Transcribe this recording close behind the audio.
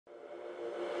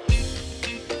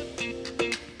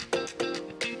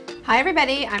Hi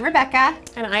everybody, I'm Rebecca.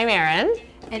 And I'm Erin.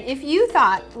 And if you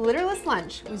thought Litterless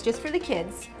lunch was just for the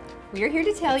kids, we are here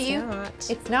to tell you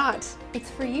it's not. It's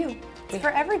for you. It's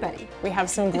for everybody. We have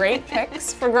some great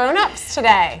picks for grown-ups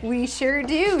today. We sure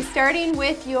do, starting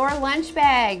with your lunch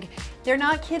bag. They're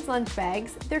not kids' lunch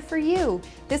bags, they're for you.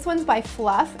 This one's by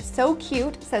Fluff, so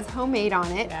cute, says homemade on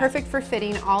it. Yeah. Perfect for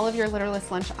fitting all of your Litterless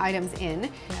lunch items in.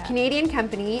 Yeah. Canadian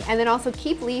company, and then also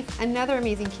Keep Leaf, another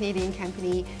amazing Canadian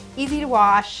company. Easy to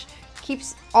wash,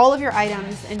 keeps all of your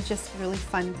items, and just really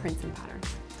fun prints and patterns.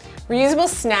 Reusable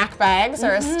snack bags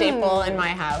are a staple in my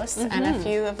house, and a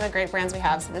few of the great brands we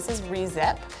have. So this is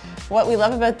Rezip. What we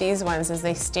love about these ones is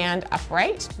they stand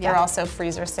upright. They're also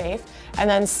freezer safe. And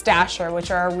then Stasher, which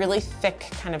are a really thick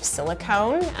kind of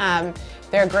silicone.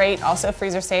 They're great, also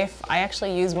freezer safe. I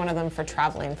actually use one of them for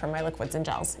traveling for my liquids and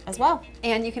gels as well.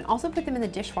 And you can also put them in the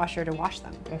dishwasher to wash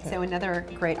them. So another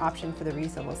great option for the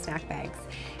reusable snack bags.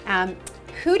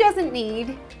 Who doesn't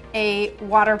need a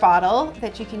water bottle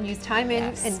that you can use time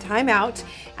in and time out?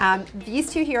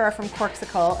 These two here are from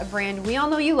Corksicle, a brand we all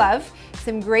know you love.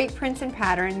 Some great prints and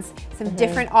patterns, some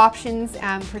different options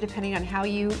for depending on how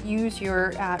you use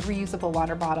your reusable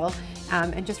water bottle,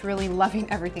 and just really loving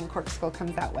everything Corksicle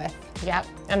comes out with. Yep,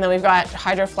 and then we've got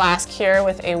Hydro Flask here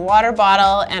with a water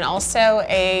bottle and also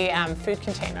a food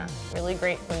container. Really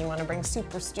great when you want to bring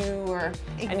soup or stew or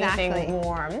anything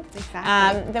warm.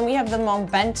 Then we have the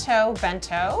Momento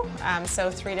Bento, so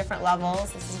 3 different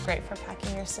levels. This is great for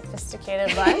packing your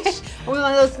sophisticated lunch. One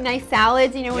of those nice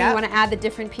salads, you know, when you want to add the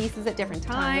different pieces at different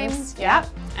times. Yep.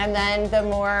 And then the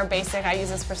more basic, I use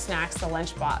this for snacks, the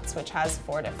Lunch Box, which has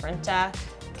 4 different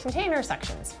container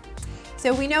sections.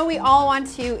 So we know we all want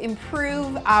to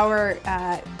improve our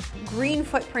green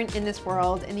footprint in this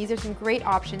world, and these are some great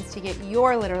options to get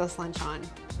your Litterless lunch on.